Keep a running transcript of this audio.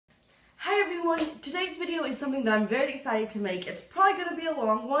everyone, today's video is something that I'm very excited to make. It's probably going to be a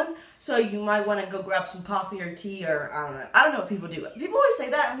long one, so you might want to go grab some coffee or tea or I don't know what people do. People always say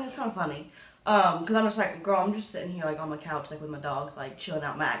that, I think it's kind of funny. Because I'm just like, girl, I'm just sitting here like on my couch like with my dogs like chilling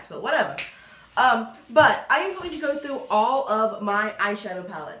out max, but whatever. But I am going to go through all of my eyeshadow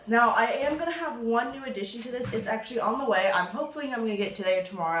palettes. Now, I am going to have one new addition to this. It's actually on the way. I'm hoping I'm going to get it today or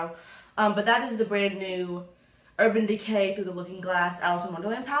tomorrow. But that is the brand new Urban Decay Through the Looking Glass Alice in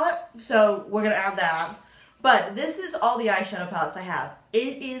Wonderland palette. So we're going to add that. But this is all the eyeshadow palettes I have.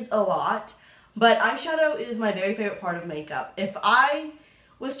 It is a lot. But eyeshadow is my very favorite part of makeup. If I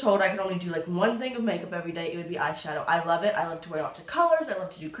was told I could only do like one thing of makeup every day, it would be eyeshadow. I love it. I love to wear lots of colors. I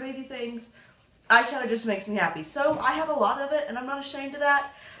love to do crazy things. Eyeshadow just makes me happy. So I have a lot of it and I'm not ashamed of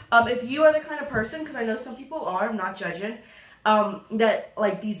that. If you are the kind of person, because I know some people are, I'm not judging, that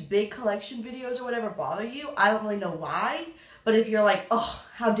like these big collection videos or whatever bother you, I don't really know why. But if you're like, oh,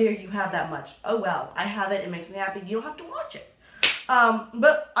 how dare you have that much? Oh well, I have it. It makes me happy. You don't have to watch it.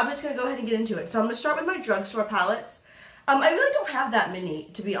 But I'm just going to go ahead and get into it. So I'm going to start with my drugstore palettes. I really don't have that many,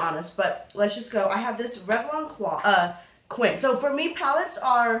 to be honest, but let's just go. I have this Revlon Quint. So for me, palettes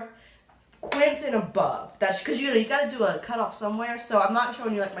are quints and above. That's because, you know, you got to do a cutoff somewhere. So I'm not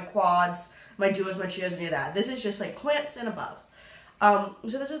showing you like my quads, my duos, my trios, any of that. This is just like quints and above.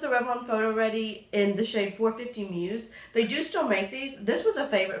 So this is the Revlon Photo Ready in the shade 450 Muse. They do still make these. This was a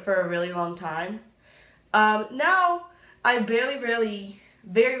favorite for a really long time. Now I very rarely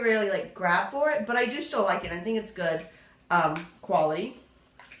like grab for it, but I do still like it. I think it's good quality.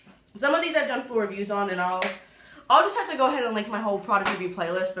 Some of these I've done full reviews on, and I'll just have to go ahead and link my whole product review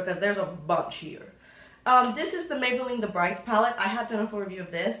playlist because there's a bunch here. This is the Maybelline The Brights palette. I have done a full review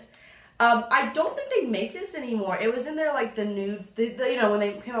of this. I don't think they make this anymore. It was in there like the nudes, you know, when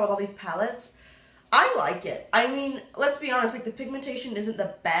they came out with all these palettes. I like it. I mean, let's be honest, like the pigmentation isn't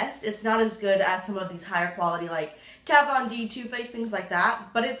the best. It's not as good as some of these higher quality like Kat Von D, Too Faced, things like that.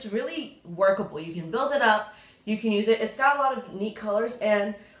 But it's really workable. You can build it up. You can use it. It's got a lot of neat colors,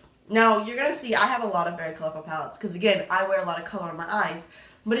 and now you're going to see I have a lot of very colorful palettes because, again, I wear a lot of color on my eyes.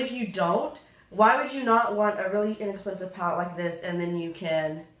 But if you don't, why would you not want a really inexpensive palette like this, and then you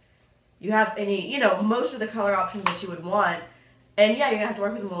have any, you know, most of the color options that you would want. And yeah, you're going to have to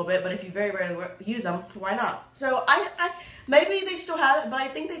work with them a little bit, but if you very rarely use them, why not? So maybe they still have it, but I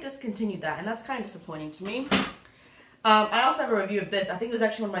think they discontinued that, and that's kind of disappointing to me. I also have a review of this. I think it was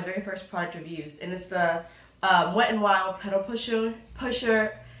actually one of my very first product reviews, and it's the Wet n Wild Petal Pusher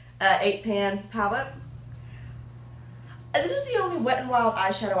 8-pan palette. And this is the only Wet n Wild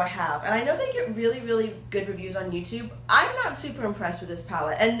eyeshadow I have, and I know they get really good reviews on YouTube. I'm not super impressed with this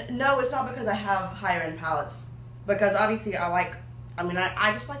palette, and no, it's not because I have higher end palettes, because obviously I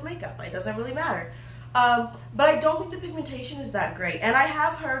just like makeup. It doesn't really matter. But I don't think the pigmentation is that great, and I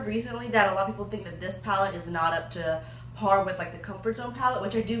have heard recently that a lot of people think that this palette is not up to par with like the Comfort Zone palette,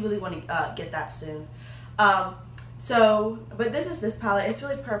 which I do really want to get that soon. But this is this palette. It's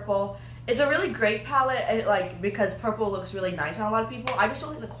really purple. It's a really great palette, because purple looks really nice on a lot of people. I just don't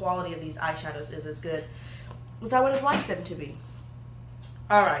think the quality of these eyeshadows is as good as I would have liked them to be.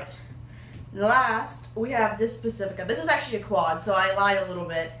 Alright. Last, we have this Pacifica. This is actually a quad, so I lied a little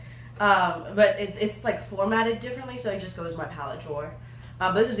bit. But it's like formatted differently, so it just goes in my palette drawer.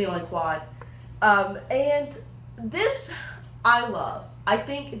 But this is the only quad. And this, I love. I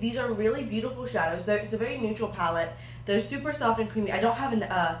think these are really beautiful shadows. It's a very neutral palette. They're super soft and creamy. I don't have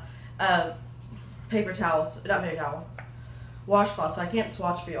not paper towel, washcloth, so I can't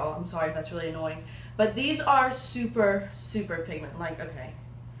swatch for y'all. I'm sorry if that's really annoying. But these are super pigment. Like, okay.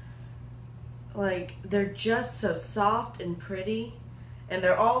 Like, they're just so soft and pretty. And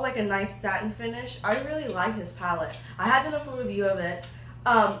they're all like a nice satin finish. I really like this palette. I have done a full review of it.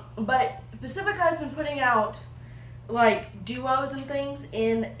 But Pacifica has been putting out like duos and things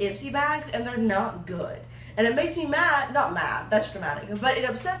in Ipsy bags, and they're not good. And it makes me mad, not mad, that's dramatic, but it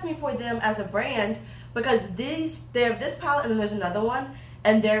upsets me for them as a brand because they have this palette and then there's another one,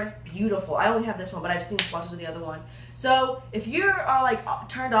 and they're beautiful. I only have this one, but I've seen swatches of the other one. So if you are like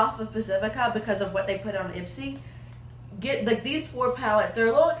turned off of Pacifica because of what they put on Ipsy, get like these 4 palettes. They're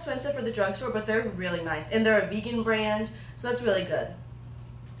a little expensive for the drugstore, but they're really nice, and they're a vegan brand, so that's really good.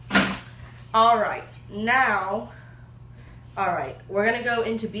 Alright, now, we're going to go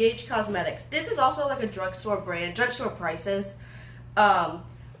into BH Cosmetics. This is also like a drugstore brand, drugstore prices,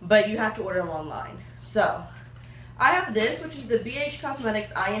 but you have to order them online. So, I have this, which is the BH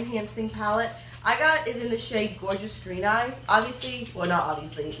Cosmetics Eye Enhancing Palette. I got it in the shade Gorgeous Green Eyes. Obviously, well not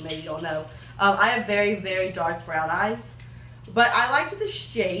obviously, maybe you don't know. I have very dark brown eyes, but I liked the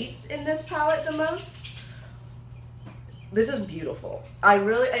shades in this palette the most. This is beautiful.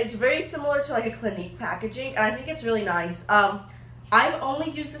 It's very similar to like a Clinique packaging, and I think it's really nice. I've only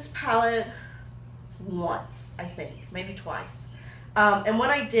used this palette once, I think, maybe twice. And when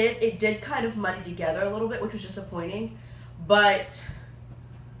I did, it did kind of muddy together a little bit, which was disappointing. But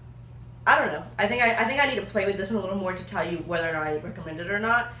I don't know. I think I need to play with this one a little more to tell you whether or not I recommend it or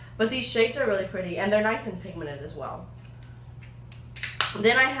not. But these shades are really pretty, and they're nice and pigmented as well.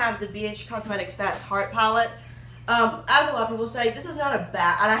 Then I have the BH Cosmetics That's Heart palette. As a lot of people say, this is not a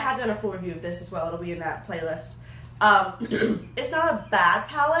bad, and I have done a full review of this as well. It'll be in that playlist. It's not a bad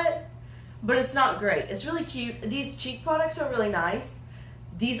palette, but it's not great. It's really cute. These cheek products are really nice.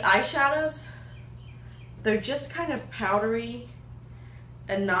 These eyeshadows, they're just kind of powdery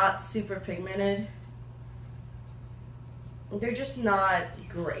and not super pigmented. They're just not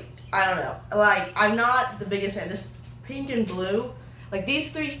great. I don't know. Like, I'm not the biggest fan. This pink and blue, like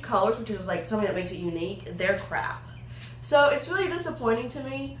these three colors, which is like something that makes it unique, they're crap. So it's really disappointing to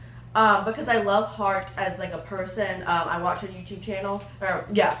me because I love Heart as like a person. I watch her YouTube channel, or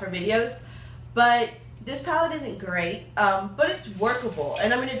yeah, her videos. But this palette isn't great, but it's workable.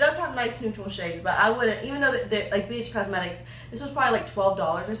 And I mean, it does have nice neutral shades, but I wouldn't, even though like BH Cosmetics, this was probably like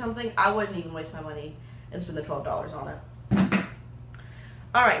 $12 or something, I wouldn't even waste my money and spend the $12 on it.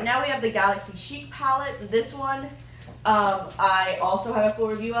 Alright, now we have the Galaxy Chic palette. This one I also have a full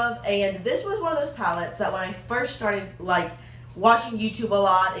review of, and this was one of those palettes that when I first started like watching YouTube a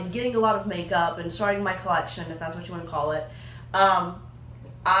lot and getting a lot of makeup and starting my collection, if that's what you want to call it,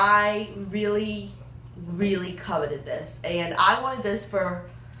 I really coveted this, and I wanted this for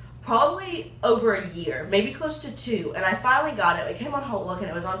probably over a year, maybe close to 2, and I finally got it. It came on Look and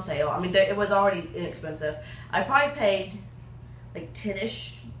it was on sale. I mean, it was already inexpensive. I probably paid like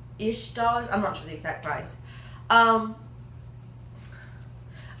 $10-ish dollars. I'm not sure the exact price. I'm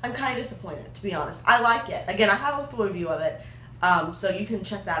kind of disappointed, to be honest. I like it. Again, I have a full review of it, so you can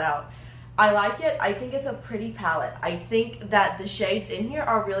check that out. I like it. I think it's a pretty palette. I think that the shades in here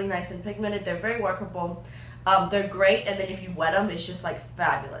are really nice and pigmented. They're very workable. They're great, and then if you wet them, it's just like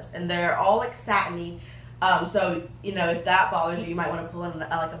fabulous. And they're all like satiny, so you know, if that bothers you, you might want to pull in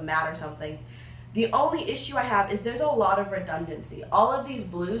like a matte or something. The only issue I have is there's a lot of redundancy. All of these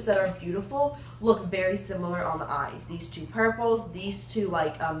blues that are beautiful look very similar on the eyes. These two purples, these two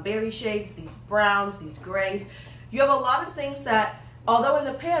like berry shades, these browns, these grays. You have a lot of things that, although in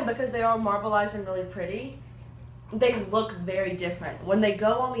the pan, because they are marbleized and really pretty, they look very different. When they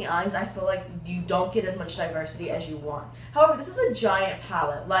go on the eyes, I feel like you don't get as much diversity as you want. However, this is a giant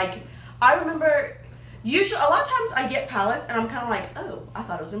palette. Like, I remember, usually, a lot of times I get palettes and I'm kind of like, oh, I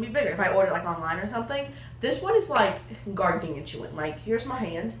thought it was going to be bigger if I order like online or something. This one is like gargantuan. Like, here's my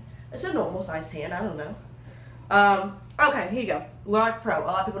hand. It's a normal sized hand. I don't know. Okay, here you go. Lorac Pro. A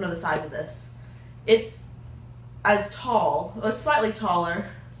lot of people know the size of this. It's as tall, slightly taller,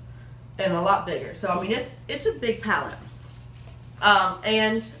 and a lot bigger. So, I mean, it's a big palette.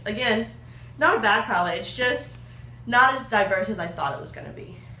 And, again, not a bad palette. It's just not as diverse as I thought it was going to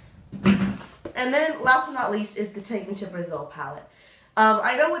be. And then, last but not least, is the Take Me to Brazil palette.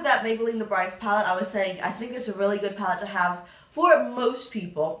 I know with that Maybelline The Brides palette, I was saying I think it's a really good palette to have for most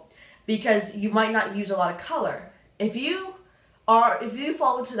people because you might not use a lot of color. If you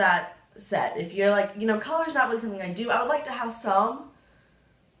fall into that set, if you're like, you know, color is not really something I do, I would like to have some,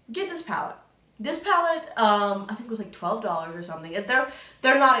 get this palette. This palette, I think it was like $12 or something.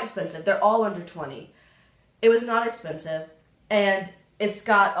 They're not expensive. They're all under $20. It was not expensive, and it's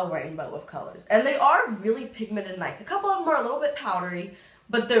got a rainbow of colors. And they are really pigmented and nice. A couple of them are a little bit powdery,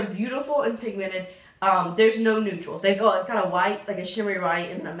 but they're beautiful and pigmented. There's no neutrals. It's kind of white, like a shimmery white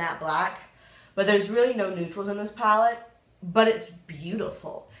and then a matte black. But there's really no neutrals in this palette, but it's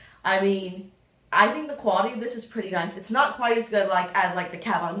beautiful. I mean, I think the quality of this is pretty nice. It's not quite as good as the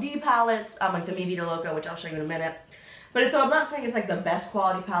Kat Von D palettes, like the Mi Vida Loca, which I'll show you in a minute. But so I'm not saying it's like the best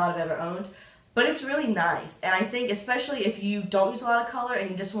quality palette I've ever owned, but it's really nice. And I think especially if you don't use a lot of color and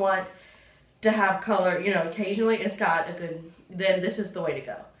you just want to have color, you know, occasionally, it's got a good, then this is the way to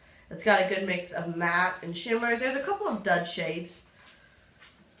go. It's got a good mix of matte and shimmers. There's a couple of dud shades.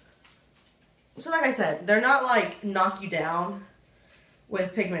 So like I said, they're not like knock you down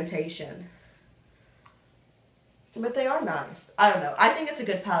with pigmentation, but they are nice. I don't know. I think it's a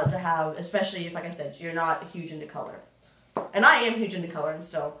good palette to have, especially if, like I said, you're not huge into color. And I am huge into color, and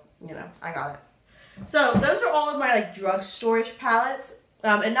still, you know, I got it. So those are all of my like drugstore-ish palettes.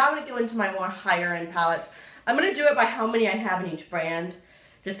 And now I'm going to go into my more higher end palettes. I'm going to do it by how many I have in each brand,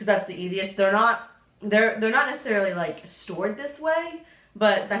 just because that's the easiest. They're not necessarily like stored this way,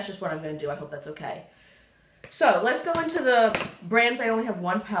 but that's just what I'm going to do. I hope that's okay. So let's go into the brands I only have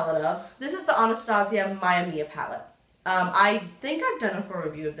one palette of. This is the Anastasia Mia Mia palette. I think I've done a full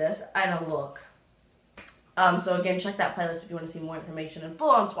review of this and a look. So again, check that playlist if you want to see more information and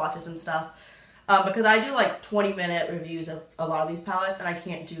full-on swatches and stuff. Because I do like 20-minute reviews of a lot of these palettes, and I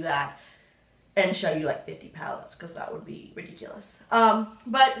can't do that and show you like 50 palettes because that would be ridiculous.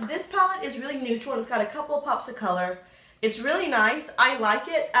 But this palette is really neutral, and it's got a couple of pops of color. It's really nice. I like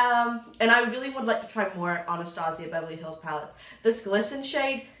it, and I really would like to try more Anastasia Beverly Hills palettes. This Glisten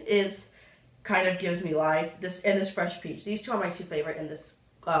shade is kind of gives me life. This and this Fresh Peach. These two are my two favorite in this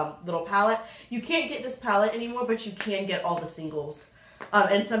little palette. You can't get this palette anymore, but you can get all the singles.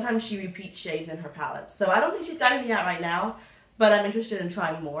 And sometimes she repeats shades in her palettes. So I don't think she's got any out right now, but I'm interested in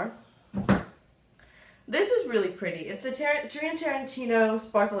trying more. This is really pretty. It's the Tarina Tarantino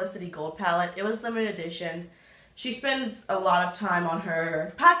Sparklicity Gold palette. It was limited edition. She spends a lot of time on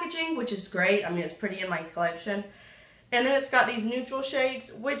her packaging, which is great. I mean, it's pretty in my collection. And then it's got these neutral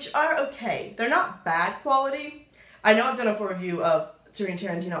shades, which are okay. They're not bad quality. I know I've done a full review of Tarina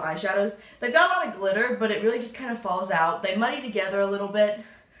Tarantino eyeshadows. They've got a lot of glitter, but it really just kind of falls out. They muddy together a little bit.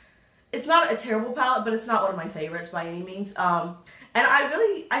 It's not a terrible palette, but it's not one of my favorites by any means. And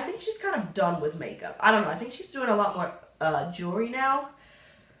I think she's kind of done with makeup. I don't know. I think she's doing a lot more jewelry now.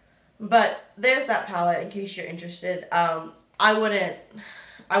 But there's that palette in case you're interested. I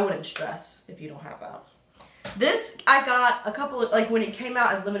wouldn't stress if you don't have that. This, I got a couple of, like when it came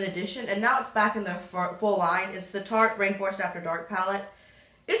out as limited edition, and now it's back in their full line. It's the Tarte Rainforest After Dark palette.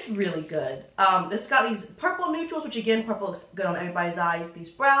 It's really good. It's got these purple neutrals, which again, purple looks good on everybody's eyes. These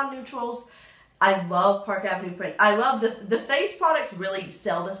brown neutrals. I love Park Avenue Prints. I love the face products really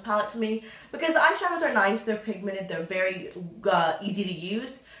sell this palette to me because the eyeshadows are nice. They're pigmented. They're very easy to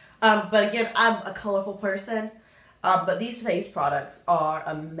use. But again, I'm a colorful person. But these face products are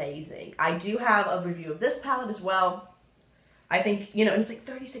amazing. I do have a review of this palette as well. I think, you know, it's like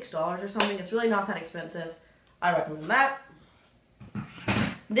 $36 or something. It's really not that expensive. I recommend that.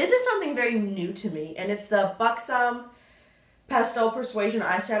 This is something very new to me, and it's the Buxom Pastel Persuasion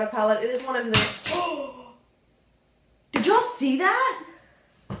eyeshadow palette. It is one of the... Did y'all see that?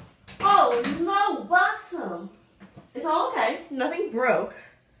 Oh no, Buxom. It's all okay. Nothing broke.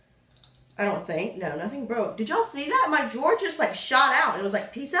 I don't think. No, nothing broke. Did y'all see that? My drawer just like shot out. It was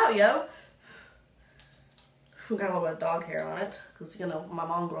like, peace out, yo. We got a little bit of dog hair on it because, you know, my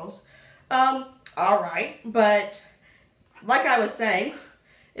mongrels. Alright. But like I was saying,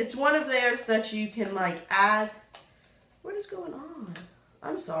 it's one of theirs that you can like add. What is going on?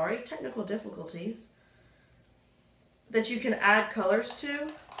 I'm sorry. Technical difficulties. That you can add colors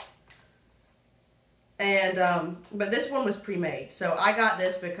to. And, but this one was pre-made. So I got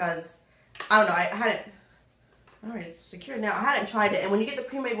this because... I don't know, I hadn't, alright, it's secure now. I hadn't tried it, and when you get the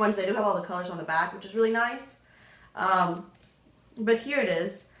pre-made ones, they do have all the colors on the back, which is really nice. But here it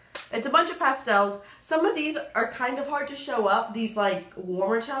is. It's a bunch of pastels. Some of these are kind of hard to show up, these like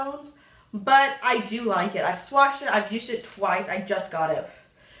warmer tones, but I do like it. I've swatched it, I've used it twice, I just got it.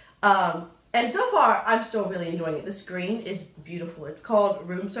 And so far, I'm still really enjoying it. This green is beautiful. It's called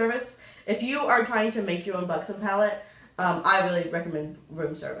Room Service. If you are trying to make your own Buxom palette, I really recommend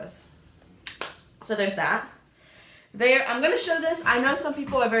Room Service. So there's that. I'm going to show this. I know some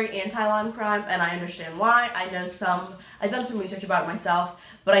people are very anti-lime crime, and I understand why. I know I've done some research about it myself,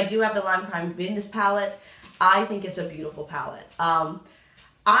 but I do have the lime crime in this palette. I think it's a beautiful palette. I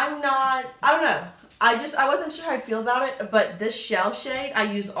don't know. I wasn't sure how I feel about it, but this shell shade I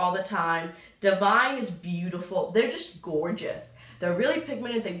use all the time. Divine is beautiful. They're just gorgeous. They're really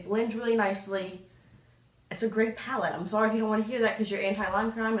pigmented. They blend really nicely. It's a great palette. I'm sorry if you don't want to hear that because you're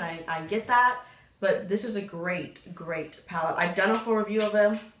anti-lime crime, and I get that. But this is a great, great palette. I've done a full review of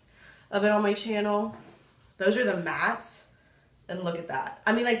it on my channel. Those are the mattes. And look at that.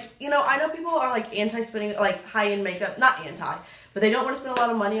 I mean, like, you know, I know people are like anti-spending, like high-end makeup. Not anti, but they don't want to spend a lot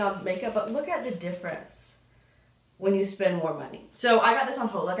of money on makeup. But look at the difference when you spend more money. So I got this on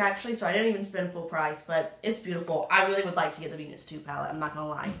Holic actually, so I didn't even spend full price. But it's beautiful. I really would like to get the Venus 2 palette. I'm not going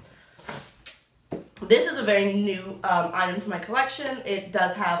to lie. This is a very new item to my collection. It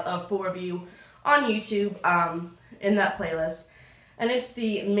does have a full review on YouTube in that playlist, and it's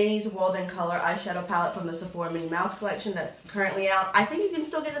the Minnie's Walden Color eyeshadow palette from the Sephora Minnie Mouse collection that's currently out. I think you can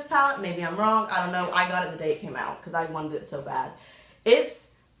still get this palette. Maybe I'm wrong. I don't know. I got it the day it came out because I wanted it so bad.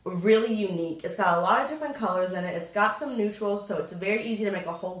 It's really unique. It's got a lot of different colors in it. It's got some neutrals, so it's very easy to make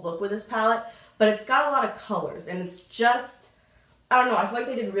a whole look with this palette, but it's got a lot of colors, and it's just, I don't know. I feel like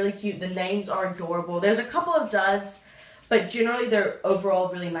they did really cute. The names are adorable. There's a couple of duds, but generally, they're overall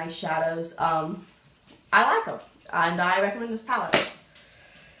really nice shadows. I like them, and I recommend this palette.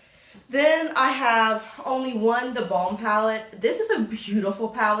 Then I have only one, the Balm palette. This is a beautiful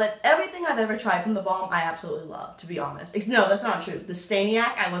palette. Everything I've ever tried from the Balm, I absolutely love, to be honest. No, that's not true. The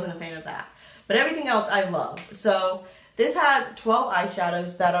Staniac, I wasn't a fan of that. But everything else I love. So this has 12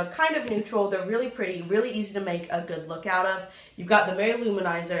 eyeshadows that are kind of neutral. They're really pretty, really easy to make a good look out of. You've got the Mary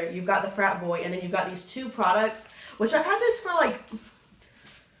Luminizer, you've got the Frat Boy, and then you've got these two products, which I've had this for like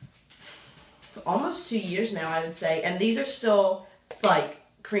almost 2 years now, I would say. And these are still like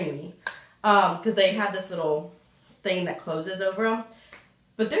creamy because they have this little thing that closes over them,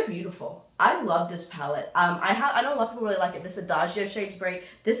 but they're beautiful. I love this palette. I know a lot of people really like it. This Adagio shade's great.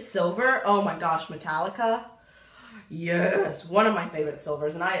 This silver, oh my gosh, Metallica, yes, one of my favorite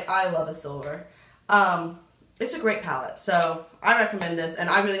silvers, and I love a silver. It's a great palette, so I recommend this, and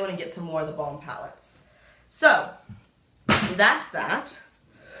I really want to get some more of the Balm palettes. So that's that.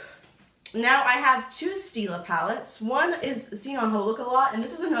 Now I have two Stila palettes. One is seen on Ho Look a lot, and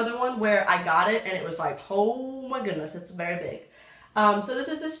this is another one where I got it and it was like, oh my goodness, it's very big. So this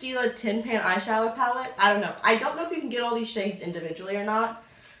is the Stila Tin Pan Eyeshadow Palette. I don't know if you can get all these shades individually or not,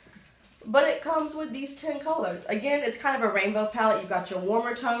 but it comes with these 10 colors. Again, it's kind of a rainbow palette. You've got your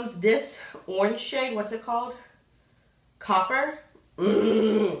warmer tones. This orange shade, what's it called? Copper.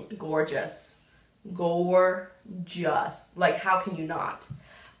 Gorgeous. Gorgeous. Like, how can you not?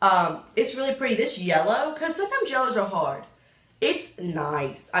 It's really pretty. This yellow, because sometimes yellows are hard. It's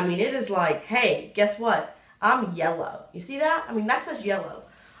nice. I mean, it is like, hey, guess what? I'm yellow. You see that? I mean, that says yellow.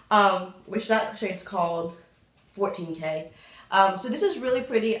 Which that shade's called 14K. So this is really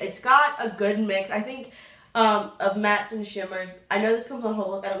pretty. It's got a good mix, I think, of mattes and shimmers. I know this comes on Whole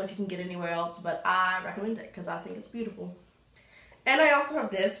Look. I don't know if you can get it anywhere else, but I recommend it because I think it's beautiful. And I also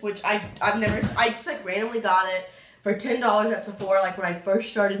have this, which I just like randomly got it for $10 at Sephora, like when I first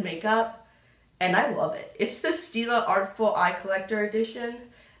started makeup, and I love it. It's the Stila Artful Eye Collector Edition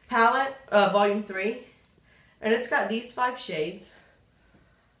palette, volume 3, and it's got these 5 shades.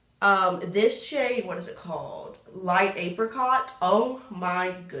 This shade, what is it called? Light Apricot. Oh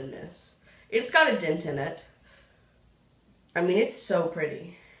my goodness. It's got a dent in it. I mean, it's so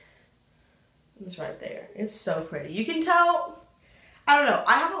pretty. It's right there. It's so pretty. You can tell, I don't know,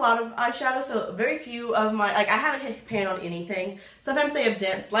 I have a lot of eyeshadow, so very few of my, like, I haven't hit pan on anything. Sometimes they have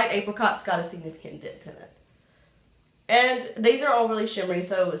dents. Light Apricot's got a significant dent in it. And these are all really shimmery,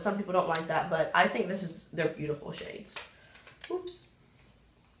 so some people don't like that, but I think they're beautiful shades. Oops.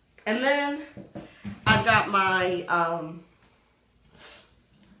 And then I've got my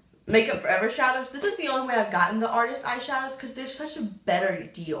Makeup Forever shadows. This is the only way I've gotten the Artist eyeshadows because they're such a better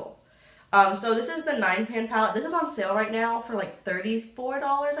deal. So this is the 9-pan palette. This is on sale right now for like $34,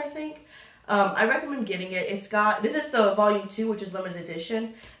 I think. I recommend getting it. This is the volume 2, which is limited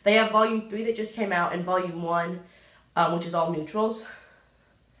edition. They have volume 3 that just came out and volume 1, which is all neutrals.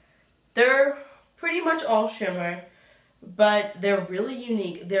 They're pretty much all shimmer, but they're really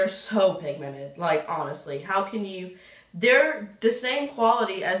unique. They're so pigmented. Like, honestly, how can you... They're the same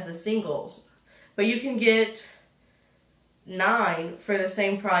quality as the singles, but you can get 9 for the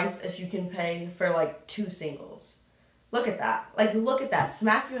same price as you can pay for like 2 singles. Look at that. Like, look at that.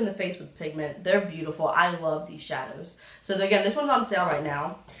 Smack you in the face with pigment. They're beautiful. I love these shadows. So again, this one's on sale right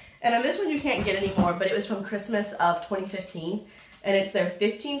now. And then this one you can't get anymore, but it was from Christmas of 2015. And it's their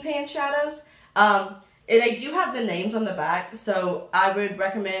 15-pan shadows. And they do have the names on the back, so I would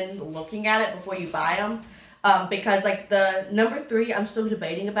recommend looking at it before you buy them. Because like the number 3 I'm still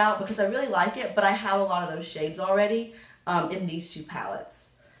debating about because I really like it, but I have a lot of those shades already in these 2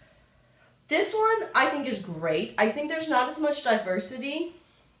 palettes. This one I think is great. I think there's not as much diversity,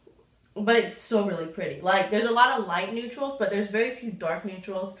 but it's still really pretty. Like, there's a lot of light neutrals, but there's very few dark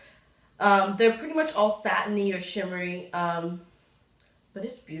neutrals. They're pretty much all satiny or shimmery, but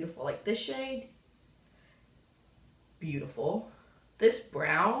it's beautiful. Like this shade, beautiful. This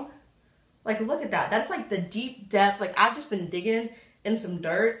brown, like, look at that. That's like the deep depth. Like, I've just been digging in some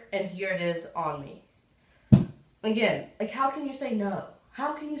dirt, and here it is on me. Again, like, how can you say no?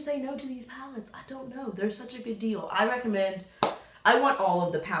 How can you say no to these palettes? I don't know. They're such a good deal. I want all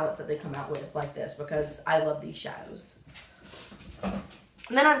of the palettes that they come out with like this because I love these shadows.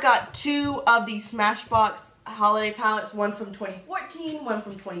 And then I've got 2 of these Smashbox holiday palettes, one from 2014, one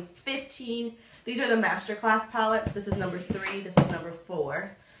from 2015. These are the Masterclass palettes. This is number 3. This is number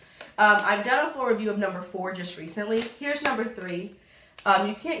 4. I've done a full review of number 4 just recently. Here's number 3.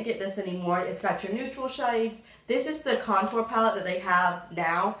 You can't get this anymore. It's got your neutral shades. This is the contour palette that they have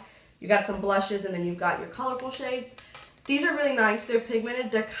now. You got some blushes and then you've got your colorful shades. These are really nice. They're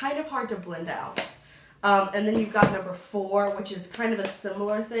pigmented. They're kind of hard to blend out. And then you've got number 4, which is kind of a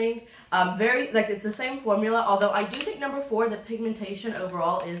similar thing. It's the same formula, although I do think number 4, the pigmentation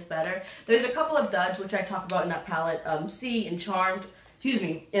overall is better. There's a couple of duds, which I talk about in that palette, C and Charmed,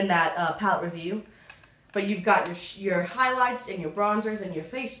 in that palette review. But you've got your highlights and your bronzers and your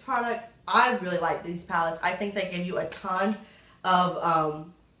face products. I really like these palettes. I think they give you a ton of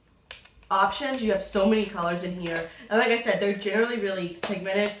options. You have so many colors in here. And like I said, they're generally really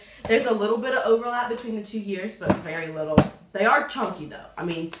pigmented. There's a little bit of overlap between the 2 years, but very little. They are chunky though. I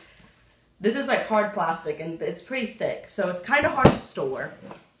mean, this is like hard plastic and it's pretty thick, so it's kind of hard to store.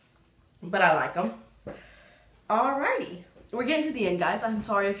 But I like them. Alrighty. We're getting to the end, guys. I'm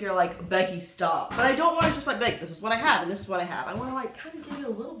sorry if you're like, Becky, stop. But I don't want to just like, Becky, this is what I have and this is what I have. I want to like kind of give you a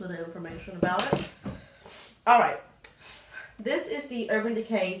little bit of information about it. Alright. This is the Urban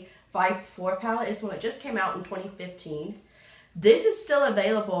Decay Vice 4 palette. It's one that just came out in 2015. This is still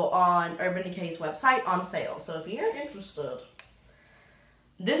available on Urban Decay's website on sale. So if you're interested,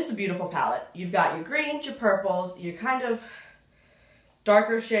 this is a beautiful palette. You've got your greens, your purples, your kind of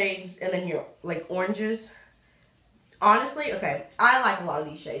darker shades, and then your like oranges. Honestly, okay, I like a lot of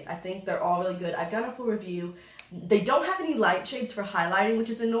these shades. I think they're all really good. I've done a full review. They don't have any light shades for highlighting, which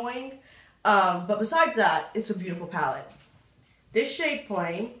is annoying. But besides that, it's a beautiful palette. This shade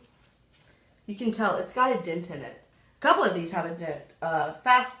Flame, you can tell it's got a dent in it. A couple of these have a dent.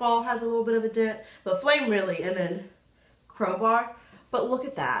 Fastball has a little bit of a dent, but Flame really, and then Crowbar. But look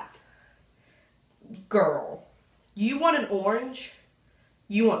at that. Girl, you want an orange?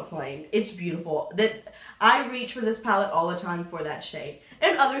 You want Flame. It's beautiful. I reach for this palette all the time for that shade.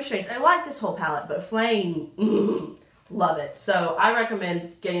 And other shades. I like this whole palette, but Flame, love it. So I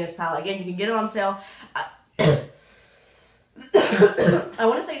recommend getting this palette. Again, you can get it on sale. I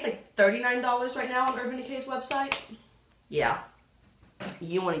want to say it's like $39 right now on Urban Decay's website. Yeah,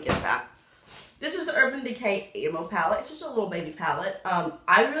 you want to get that. This is the Urban Decay Ammo palette. It's just a little baby palette.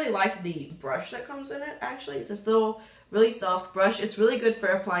 I really like the brush that comes in it, actually. It's this little, really soft brush. It's really good for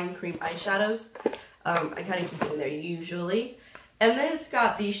applying cream eyeshadows. I kind of keep it in there usually. And then it's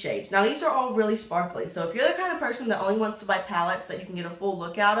got these shades. Now, these are all really sparkly. So if you're the kind of person that only wants to buy palettes that you can get a full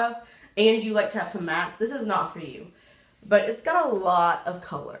look out of, and you like to have some mattes, this is not for you. But it's got a lot of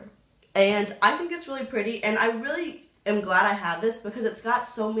color. And I think it's really pretty. And I really am glad I have this because it's got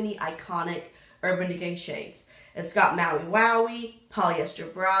so many iconic Urban Decay shades. It's got Maui Wowie,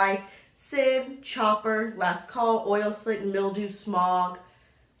 Polyester Bride, Sin, Chopper, Last Call, Oil Slick, Mildew, Smog.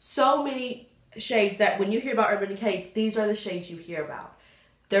 So many shades that when you hear about Urban Decay, these are the shades you hear about.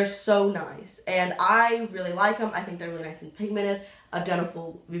 They're so nice. And I really like them. I think they're really nice and pigmented. I've done a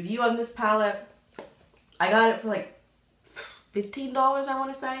full review on this palette. I got it for like $15, I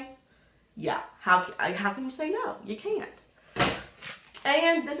want to say. Yeah, how can you say no? You can't.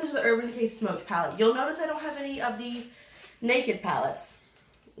 And this is the Urban Decay Smoked palette. You'll notice I don't have any of the Naked palettes.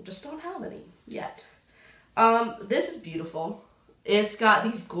 I just don't have any yet. This is beautiful. It's got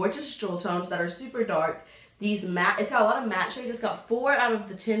these gorgeous jewel tones that are super dark. These matte, it's got a lot of matte shades. It's got 4 out of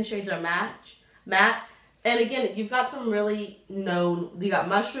the 10 shades are matte. And again, you've got some really known, you got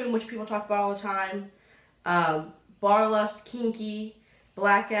Mushroom, which people talk about all the time. Barlust, Kinky,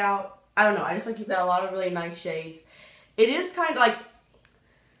 Blackout. I don't know. I just think you've got a lot of really nice shades. It is kind of like,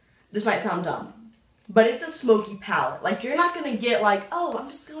 this might sound dumb, but it's a smoky palette. Like, you're not going to get like, oh, I'm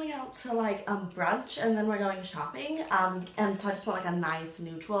just going out to like brunch and then we're going shopping. And so I just want like a nice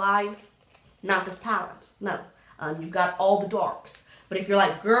neutral eye. Not this palette. No. You've got all the darks. But if you're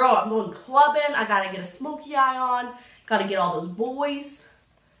like, girl, I'm going clubbing, I got to get a smoky eye on, got to get all those boys.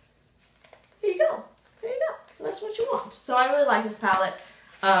 Here you go. There you go. That's what you want. So I really like this palette.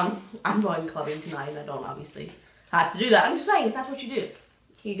 I'm going clubbing tonight, and I don't obviously have to do that. I'm just saying, if that's what you do,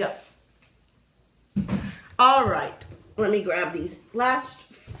 here you go. Alright, let me grab these last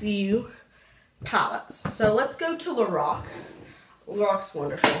few palettes. So let's go to Lorac. Lorac's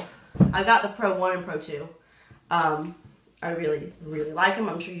wonderful. I got the Pro 1 and Pro 2. I really, really like them.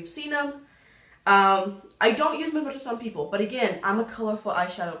 I'm sure you've seen them. I don't use them as much as some people, but again, I'm a colorful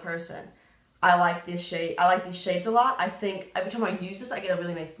eyeshadow person. I like this shade. I like these shades a lot. I think every time I use this, I get a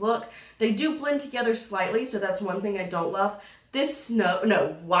really nice look. They do blend together slightly, so that's one thing I don't love. This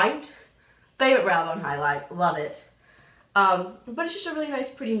white, favorite Revlon highlight, love it. But it's just a really nice,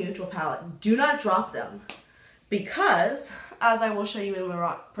 pretty neutral palette. Do not drop them because, as I will show you in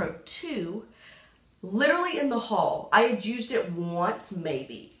Lorac Pro 2, literally in the haul, I had used it once,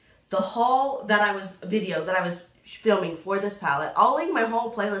 maybe. The haul that I was filming for this palette. I'll link my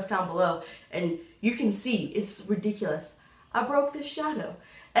whole playlist down below and you can see it's ridiculous. I broke this shadow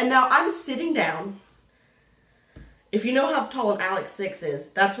and now I'm sitting down if you know how tall an Alex 6 is,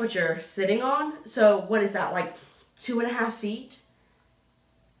 that's what you're sitting on. So what is that, like 2.5 feet?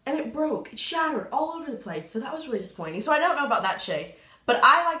 And it broke. It shattered all over the place. So that was really disappointing. So I don't know about that shade. But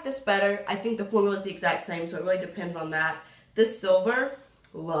I like this better. I think the formula is the exact same, so it really depends on that. This silver,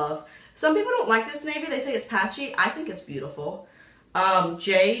 love. Some people don't like this navy. They say it's patchy. I think it's beautiful.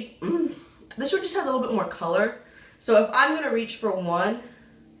 Jade, this one just has a little bit more color. So if I'm going to reach for one,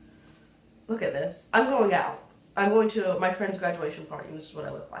 look at this. I'm going out. I'm going to my friend's graduation party, and this is what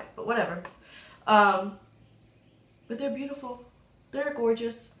I look like. But whatever. But they're beautiful. They're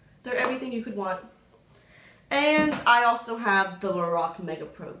gorgeous. They're everything you could want. And I also have the Lorac Mega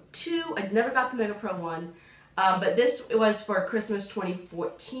Pro 2. I never got the Mega Pro 1. But this was for Christmas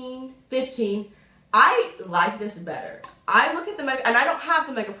 2014-15. I like this better. I look at the Mega, and I don't have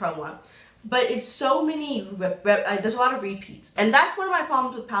the Mega Pro 1. But it's so many, there's a lot of repeats. And that's one of my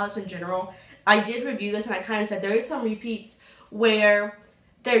problems with palettes in general. I did review this, and I kind of said there is some repeats where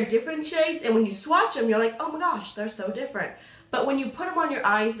they're different shades. And when you swatch them, you're like, oh my gosh, they're so different. But when you put them on your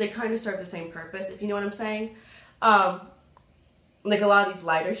eyes, they kind of serve the same purpose, if you know what I'm saying. Like a lot of these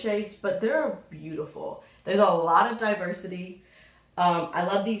lighter shades, but they're beautiful. There's a lot of diversity. I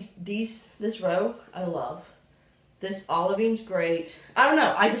love this row. I love. This olivine's great. I don't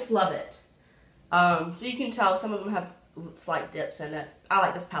know. I just love it. So you can tell some of them have slight dips in it. I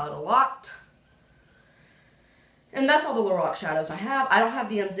like this palette a lot. And that's all the Lorac shadows I have. I don't have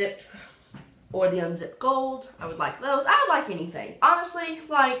the unzipped or the unzipped gold. I would like those. I would like anything. Honestly,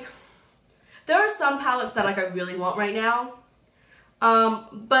 like, there are some palettes that like I really want right now.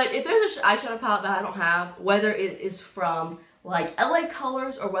 But if there's an eyeshadow palette that I don't have, whether it is from like LA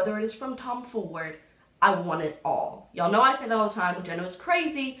Colors or whether it is from Tom Ford, I want it all. Y'all know I say that all the time, which I know is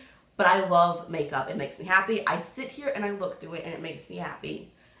crazy, but I love makeup. It makes me happy. I sit here and I look through it and it makes me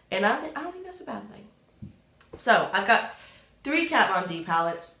happy. And I don't think that's a bad thing. So I've got 3 Kat Von D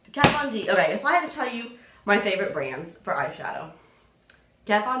palettes. Kat Von D, okay, if I had to tell you my favorite brands for eyeshadow,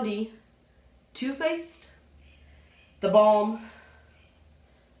 Kat Von D, Too Faced, The Balm,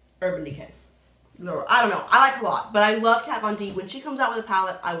 Urban Decay. I don't know, I like a lot, but I love Kat Von D. When she comes out with a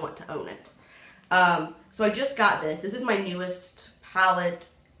palette, I want to own it. So I just got this. This is my newest palette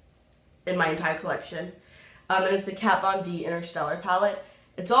in my entire collection. And it's the Kat Von D Interstellar palette.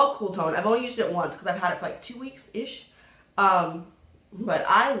 It's all cool tone. I've only used it once because I've had it for like 2 weeks-ish. But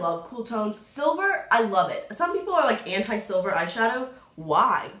I love cool tones. Silver, I love it. Some people are like anti-silver eyeshadow.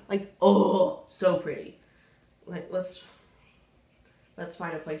 Why? Like, oh, so pretty. Like, let's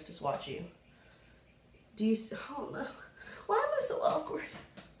find a place to swatch you. Do you see? Oh no. Why am I so awkward?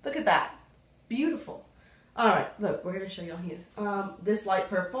 Look at that. Beautiful. Alright, look, we're going to show y'all here. This light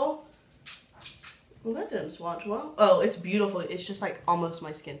purple. Well, that didn't swatch well. Oh, it's beautiful. It's just like almost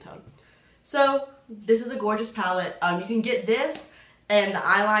my skin tone. So, this is a gorgeous palette. You can get this and the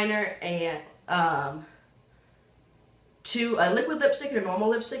eyeliner and a liquid lipstick and a normal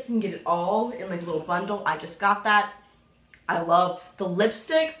lipstick. You can get it all in like a little bundle. I just got that. I love the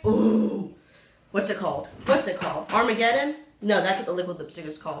lipstick. Ooh. What's it called? What's it called? Armageddon? No, that's what the liquid lipstick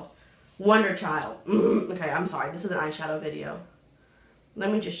is called. Wonder Child. Okay, I'm sorry. This is an eyeshadow video.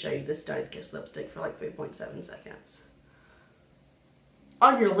 Let me just show you this Studded Kiss lipstick for like 3.7 seconds.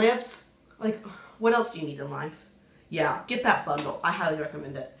 On your lips. Like, what else do you need in life? Yeah, get that bundle. I highly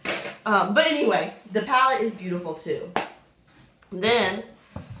recommend it. But anyway, the palette is beautiful too. Then,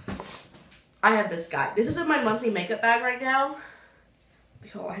 I have this guy. This is in my monthly makeup bag right now.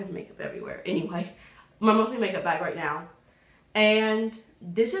 Oh, I have makeup everywhere. Anyway, my monthly makeup bag right now. And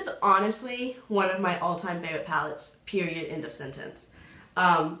this is honestly one of my all-time favorite palettes, period, end of sentence.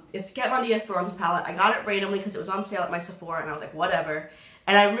 It's Kat Von D Esperanza palette. I got it randomly because it was on sale at my Sephora, and I was like, whatever.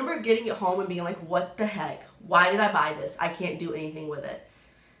 And I remember getting it home and being like, what the heck? Why did I buy this? I can't do anything with it.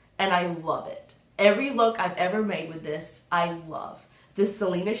 And I love it. Every look I've ever made with this, I love. This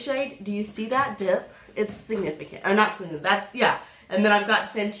Selena shade, do you see that dip? It's significant. Or not significant, that's, yeah. And then I've got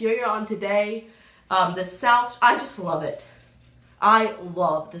Santeria on today. The South, I just love it. I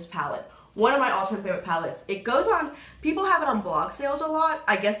love this palette. One of my all-time favorite palettes. It goes on, people have it on blog sales a lot,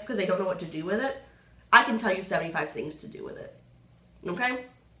 I guess because they don't know what to do with it. I can tell you 75 things to do with it. Okay?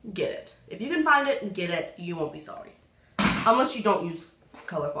 Get it. If you can find it and get it, you won't be sorry. Unless you don't use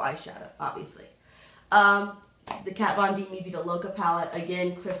colorful eyeshadow, obviously. The Kat Von D Mi Vida Loca palette,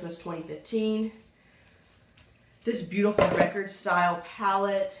 again, Christmas 2015. This beautiful record style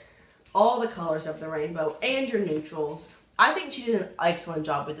palette. All the colors of the rainbow and your neutrals. I think she did an excellent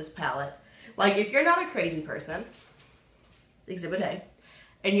job with this palette. Like, if you're not a crazy person, Exhibit A,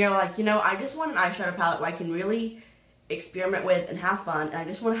 and you're like, you know, I just want an eyeshadow palette where I can really experiment with and have fun, and I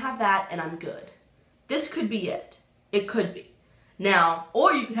just want to have that, and I'm good. This could be it. It could be. Now,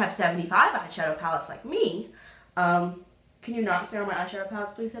 or you could have 75 eyeshadow palettes like me. Can you not stare at my eyeshadow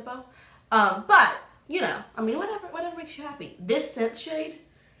palettes, please, Hippo? But, you know, I mean, whatever makes you happy. This scent shade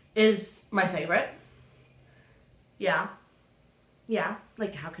is my favorite. Yeah. Yeah,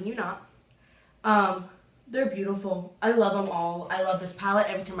 like, how can you not? They're beautiful. I love them all. I love this palette.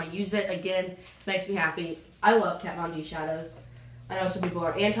 Every time I use it, again, makes me happy. I love Kat Von D shadows. I know some people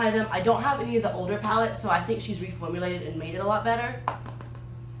are anti them. I don't have any of the older palettes, so I think she's reformulated and made it a lot better.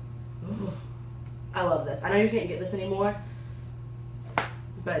 Ooh, I love this. I know you can't get this anymore,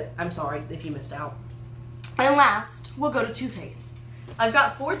 but I'm sorry if you missed out. And last, we'll go to Too Faced. I've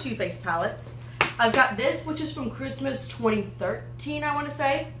got 4 Too Faced palettes. I've got this, which is from Christmas 2013, I want to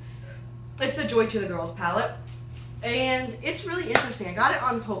say. It's the Joy to the Girls palette. And it's really interesting. I got it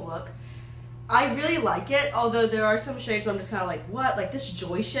on Coat Look. I really like it, although there are some shades where I'm just kind of like, what? Like this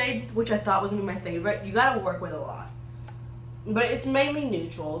Joy shade, which I thought was going to be my favorite, you got to work with a lot. But it's mainly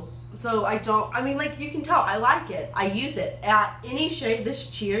neutrals. So I mean, like, you can tell, I like it. I use it. At any shade, this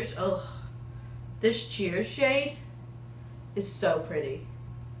Cheers shade is so pretty.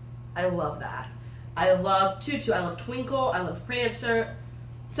 I love that. I love Tutu, I love Twinkle, I love Prancer.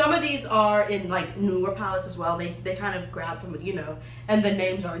 Some of these are in like newer palettes as well. They kind of grab from, you know, and the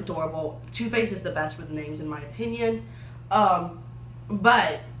names are adorable. Too Faced is the best with names in my opinion.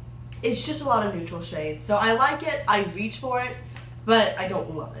 But it's just a lot of neutral shades. So I like it, I reach for it, but I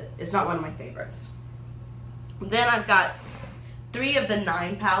don't love it. It's not one of my favorites. Then I've got 3 of the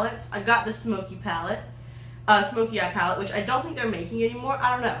 9 palettes. I've got the Smoky palette, Smoky Eye palette, which I don't think they're making anymore.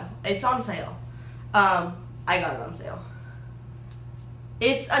 I don't know. It's on sale. I got it on sale.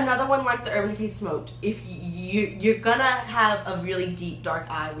 It's another one like the Urban Decay Smoked. If you're gonna have a really deep dark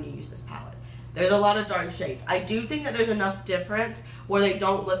eye when you use this palette. There's a lot of dark shades. I do think that there's enough difference where they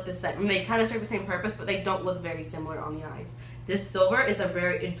don't look the same. I mean, they kind of serve the same purpose, but they don't look very similar on the eyes. This silver is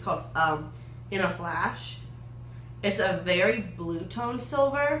it's called In a Flash. It's a very blue tone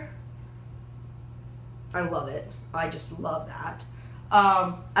silver. I love it. I just love that.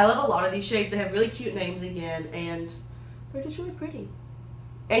 I love a lot of these shades. They have really cute names again, and they're just really pretty.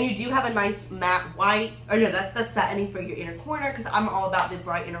 And you do have a nice matte white, or no, that's satining for your inner corner, because I'm all about the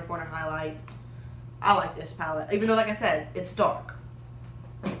bright inner corner highlight. I like this palette, even though, like I said, it's dark.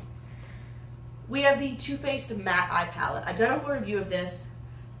 We have the Too Faced Matte Eye Palette. I've done a full review of this.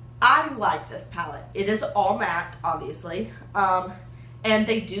 I like this palette. It is all matte, obviously. And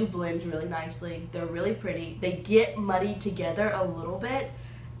they do blend really nicely. They're really pretty. They get muddied together a little bit.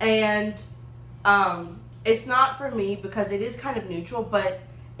 And it's not for me because it is kind of neutral, but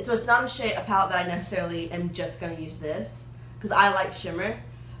so it's not a palette that I necessarily am just going to use this because I like shimmer.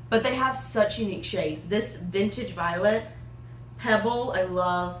 But they have such unique shades. This Vintage Violet, Pebble, I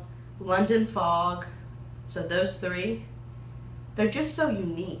love, London Fog. So those 3, they're just so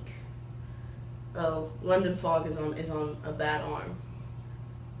unique. Oh, London Fog is on a bad arm.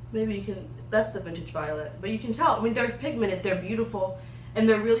 Maybe you can, that's the Vintage Violet. But you can tell, I mean, they're pigmented, they're beautiful, and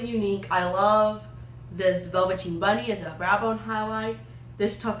they're really unique. I love this Velveteen Bunny as a brow bone highlight.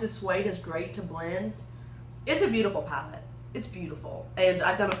 This Tufted Suede is great to blend. It's a beautiful palette. It's beautiful. And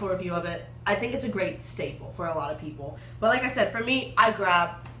I've done a full review of it. I think it's a great staple for a lot of people. But like I said, for me, I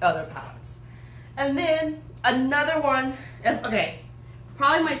grab other palettes. And then another one, okay,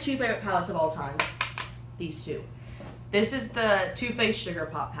 probably my 2 favorite palettes of all time. These 2. This is the Too Faced Sugar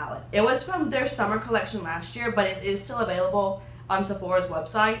Pop palette. It was from their summer collection last year, but it is still available on Sephora's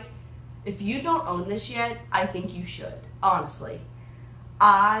website. If you don't own this yet, I think you should, honestly.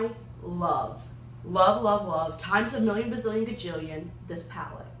 I love times a million bazillion gajillion this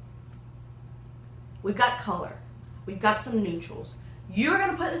palette. We've got color. We've got some neutrals. You're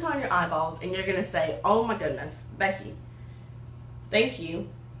going to put this on your eyeballs and you're going to say, oh my goodness, Becky, thank you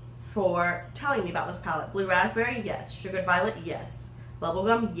for telling me about this palette. Blue Raspberry, yes. Sugared Violet, yes.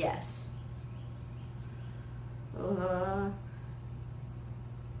 Bubblegum, yes.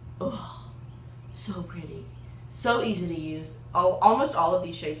 Oh, so pretty. So easy to use. Almost all of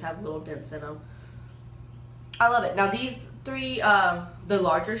these shades have little dents in them. I love it. Now these 3, the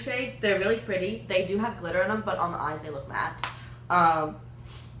larger shades, they're really pretty. They do have glitter in them, but on the eyes they look matte. I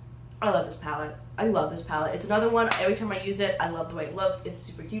love this palette. I love this palette. It's another one, every time I use it, I love the way it looks. It's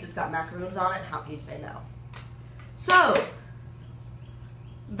super cute. It's got macaroons on it. How can you say no? So,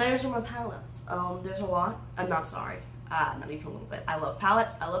 there's my palettes. There's a lot. I'm not sorry. Not even a little bit. I love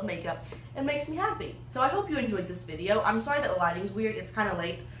palettes. I love makeup. It makes me happy. So I hope you enjoyed this video. I'm sorry that the lighting's weird. It's kind of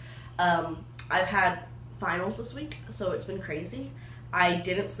late. I've had finals this week, so it's been crazy. I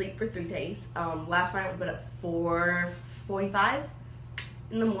didn't sleep for 3 days. Last night I went to bed at 4:45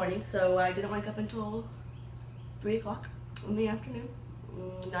 in the morning, so I didn't wake up until 3 o'clock in the afternoon.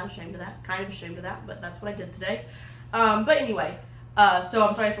 Not ashamed of that. Kind of ashamed of that, but that's what I did today. But anyway, so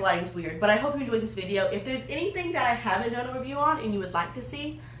I'm sorry if the lighting's weird, but I hope you enjoyed this video. If there's anything that I haven't done a review on and you would like to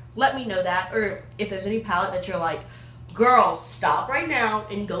see, let me know that. Or if there's any palette that you're like, girl, stop right now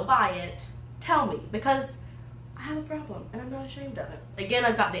and go buy it, tell me, because I have a problem and I'm not ashamed of it. Again,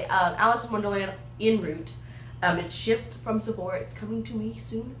 I've got the Alice in Wonderland En Route. It's shipped from Sephora. It's coming to me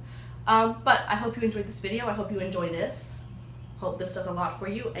soon. But I hope you enjoyed this video. I hope you enjoy this. Hope this does a lot for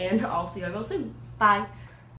you, and I'll see you real soon. Bye.